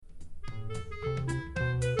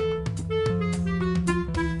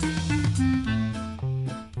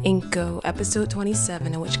Inko, episode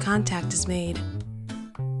 27, in which contact is made.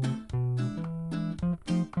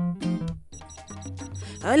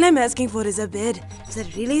 All I'm asking for is a bed. Is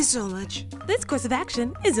that really so much? This course of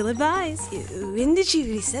action is ill-advised. When did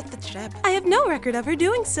she reset the trap? I have no record of her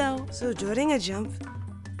doing so. So during a jump?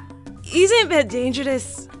 Isn't that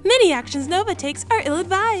dangerous? Many actions Nova takes are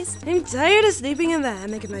ill-advised. I'm tired of sleeping in the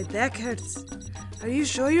hammock and my back hurts. Are you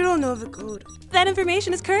sure you don't know the code? That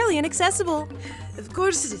information is currently inaccessible. Of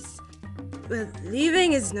course it is. Well,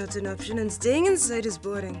 leaving is not an option and staying inside is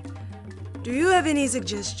boring. Do you have any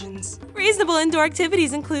suggestions? Reasonable indoor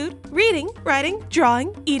activities include reading, writing,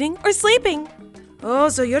 drawing, eating, or sleeping. Oh,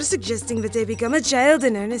 so you're suggesting that I become a child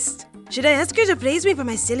in earnest? Should I ask her to praise me for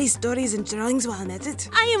my silly stories and drawings while I'm at it?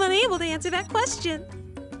 I am unable to answer that question.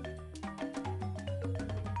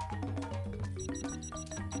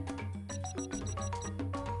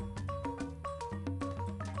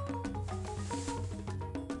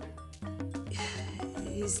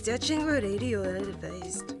 Is touching her radio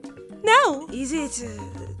ill-advised? No. Is it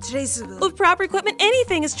traceable? With proper equipment,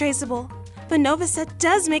 anything is traceable. But Novaset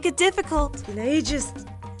does make it difficult. Can I just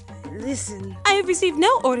listen? I have received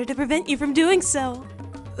no order to prevent you from doing so.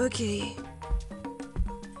 Okay.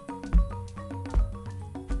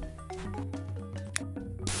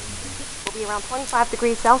 Will be around 25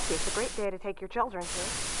 degrees Celsius, a great day to take your children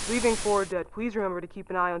to. Leaving forward dead, please remember to keep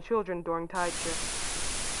an eye on children during tide shift.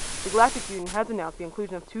 The Galactic Union has announced the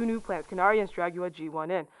inclusion of 2 new planets, Canary and Stragula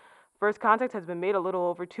G1N. First contact has been made a little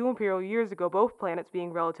over 2 imperial years ago. Both planets,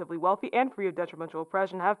 being relatively wealthy and free of detrimental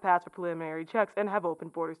oppression, have passed for preliminary checks and have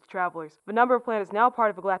opened borders to travelers. The number of planets now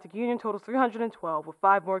part of the Galactic Union totals 312, with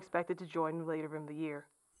 5 more expected to join later in the year.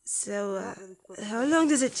 So, how long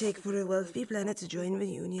does it take for a wealthy planet to join the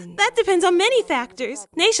Union? That depends on many factors.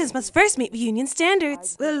 Nations must first meet the Union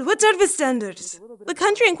standards. Well, what are the standards? The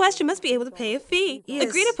country in question must be able to pay a fee, Yes.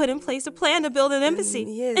 agree to put in place a plan to build an embassy,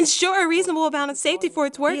 yes. ensure a reasonable amount of safety for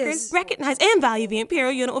its workers, Yes. recognize and value the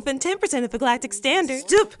Imperial unit within 10% of the galactic standard.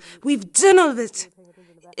 Stop! We've done all of it.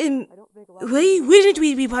 Why wouldn't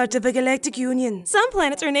we be part of a galactic union? Some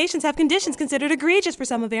planets or nations have conditions considered egregious for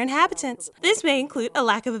some of their inhabitants. This may include a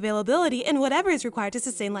lack of availability in whatever is required to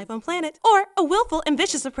sustain life on planet, or a willful and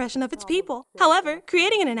vicious oppression of its people. However,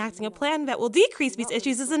 creating and enacting a plan that will decrease these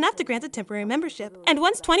issues is enough to grant a temporary membership. And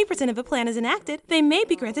once 20% of a plan is enacted, they may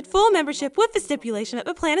be granted full membership with the stipulation that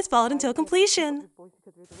the plan is followed until completion.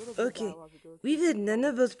 Okay, we've had none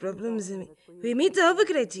of those problems. We meet all the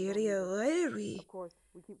criteria. Why are we?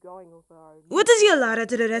 What is Yalara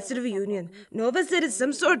to the rest of the Union? Nova said it's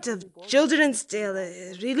some sort of children's tale,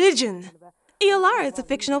 religion. Eolara is a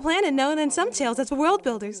fictional planet known in some tales as the World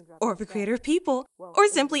Builders, or the Creator of People, or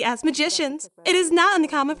simply as magicians. It is not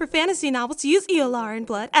uncommon for fantasy novels to use Eolaran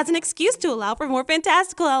blood as an excuse to allow for more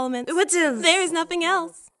fantastical elements. What else? There is nothing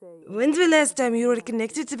else. When's the last time you were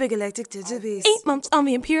connected to the galactic database? 8 months on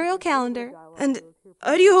the Imperial calendar. And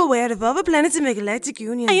are you aware of all the planets in the galactic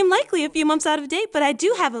union? I am likely a few months out of date, but I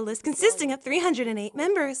do have a list consisting of 308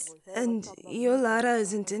 members. And Yolara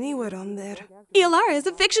isn't anywhere on there. Eolara is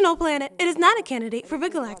a fictional planet. It is not a candidate for the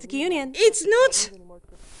Galactic Union. It's not!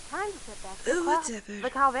 Time to sit back. The Whatever.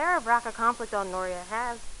 Caldera Braca conflict on Noria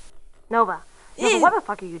has. Nova. Eh. Nova, what the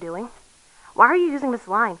fuck are you doing? Why are you using this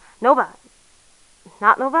line? Nova.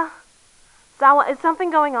 Not Nova? Sawa, is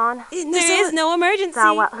something going on? There is no emergency.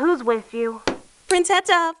 Sawa, who's with you? Prince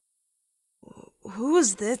Hetov. Who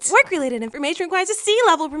was that? Work-related information requires a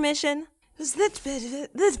sea-level permission. Was that bed?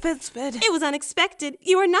 That bed's bed. It was unexpected.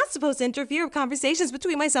 You are not supposed to interfere with conversations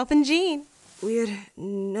between myself and Jean. We're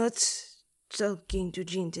not talking to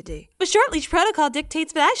Jean today. The short leash protocol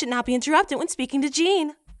dictates that I should not be interrupted when speaking to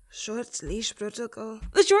Jean. Short leash protocol?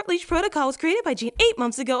 The short leash protocol was created by Jean 8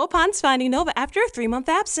 months ago upon finding Nova after a 3-month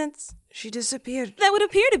absence. She disappeared. That would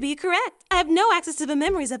appear to be correct. I have no access to the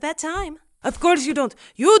memories at that time. Of course you don't.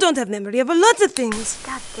 You don't have memory of a lot of things.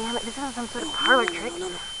 God damn it, this isn't some sort of parlor trick.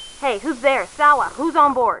 Hey, who's there? Sawa, who's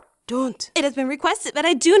on board? Don't. It has been requested that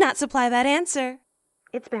I do not supply that answer.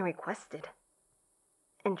 It's been requested.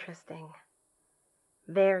 Interesting.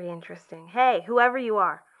 Very interesting. Hey, whoever you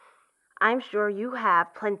are, I'm sure you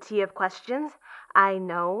have plenty of questions. I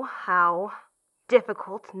know how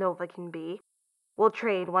difficult Nova can be. We'll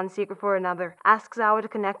trade one secret for another. Ask Zawa to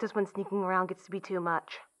connect us when sneaking around gets to be too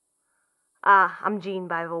much. I'm Jean,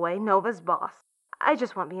 by the way, Nova's boss. I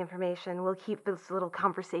just want the information. We'll keep this little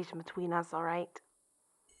conversation between us, all right?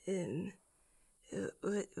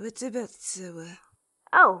 What about Sawa?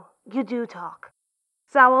 Oh, you do talk.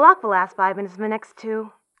 Sawa, lock the last 5 minutes of the next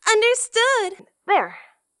 2. Understood. There.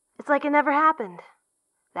 It's like it never happened.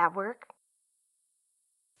 That work?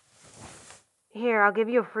 Here, I'll give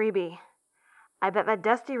you a freebie. I bet that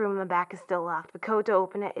dusty room in the back is still locked. The code to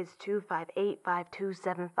open it is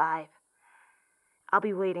 2585275. I'll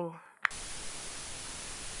be waiting.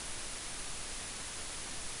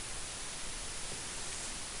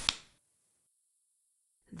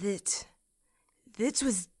 That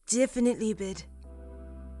was definitely bad.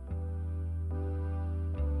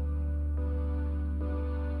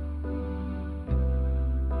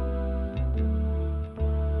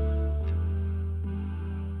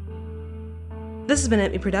 This has been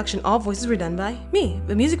an Itme production. All voices were done by me.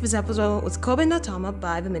 The music for this episode was Kobe Natama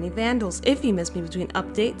by The Mini Vandals. If you missed me between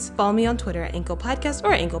updates, follow me on Twitter at Anko Podcast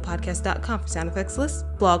or at AnkoPodcast.com for sound effects lists,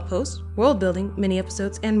 blog posts, world building, mini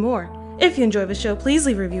episodes, and more. If you enjoy the show, please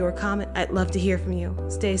leave a review or comment. I'd love to hear from you.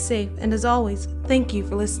 Stay safe, and as always, thank you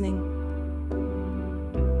for listening.